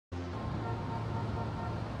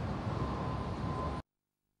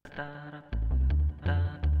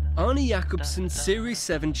Arne Jacobsen's Series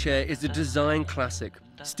 7 chair is a design classic,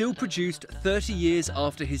 still produced 30 years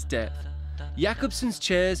after his death. Jacobsen's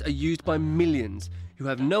chairs are used by millions who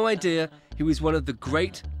have no idea he was one of the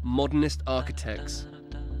great modernist architects.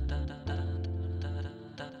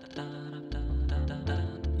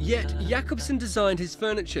 Yet, Jacobsen designed his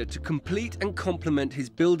furniture to complete and complement his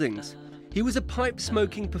buildings. He was a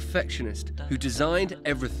pipe-smoking perfectionist who designed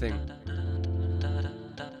everything.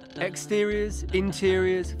 Exteriors,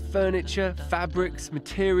 interiors, furniture, fabrics,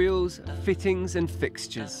 materials, fittings and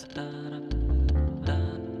fixtures.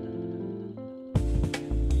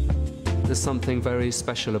 There's something very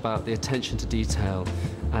special about the attention to detail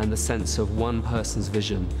and the sense of one person's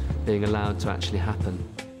vision being allowed to actually happen.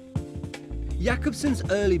 Jacobsen's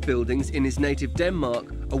early buildings in his native Denmark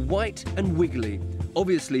are white and wiggly,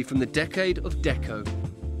 obviously from the decade of Deco.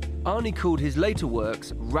 Arne called his later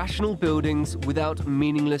works rational buildings without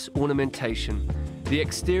meaningless ornamentation. The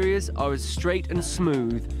exteriors are as straight and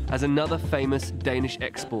smooth as another famous Danish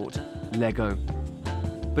export, Lego.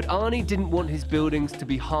 But Arne didn't want his buildings to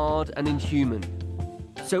be hard and inhuman.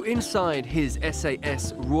 So inside his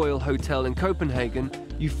SAS Royal Hotel in Copenhagen,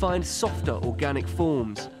 you find softer organic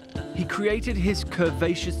forms. He created his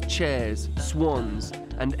curvaceous chairs, swans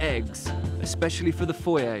and eggs, especially for the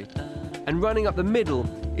foyer. And running up the middle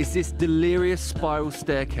is this delirious spiral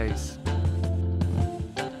staircase.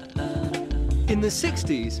 In the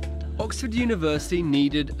 60s, Oxford University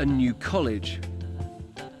needed a new college.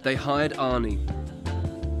 They hired Arne.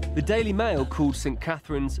 The Daily Mail called St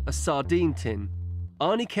Catherine's a sardine tin.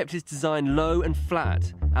 Arne kept his design low and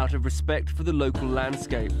flat out of respect for the local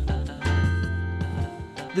landscape.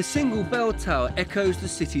 The single bell tower echoes the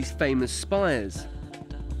city's famous spires.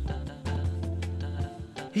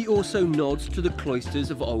 He also nods to the cloisters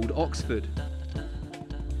of old Oxford.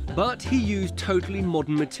 But he used totally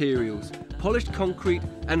modern materials, polished concrete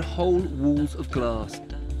and whole walls of glass.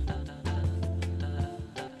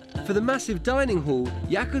 For the massive dining hall,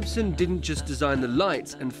 Jacobsen didn't just design the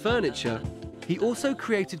lights and furniture, he also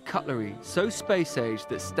created cutlery so space-age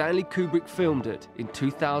that Stanley Kubrick filmed it in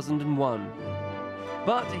 2001.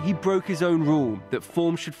 But he broke his own rule that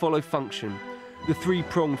form should follow function. The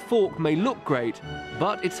three-pronged fork may look great,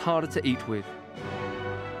 but it's harder to eat with.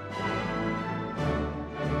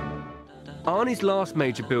 Arne's last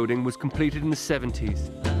major building was completed in the 70s.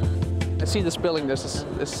 I see this building, there's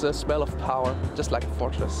a smell of power, just like a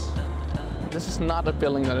fortress. This is not a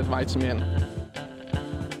building that invites me in.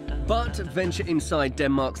 But venture inside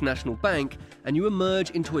Denmark's National Bank and you emerge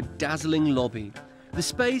into a dazzling lobby. The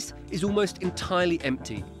space is almost entirely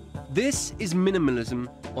empty. This is minimalism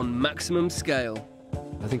on maximum scale.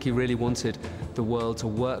 I think he really wanted the world to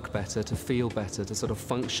work better, to feel better, to sort of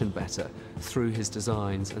function better through his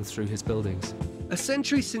designs and through his buildings. A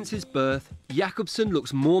century since his birth, Jacobsen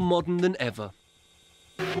looks more modern than ever.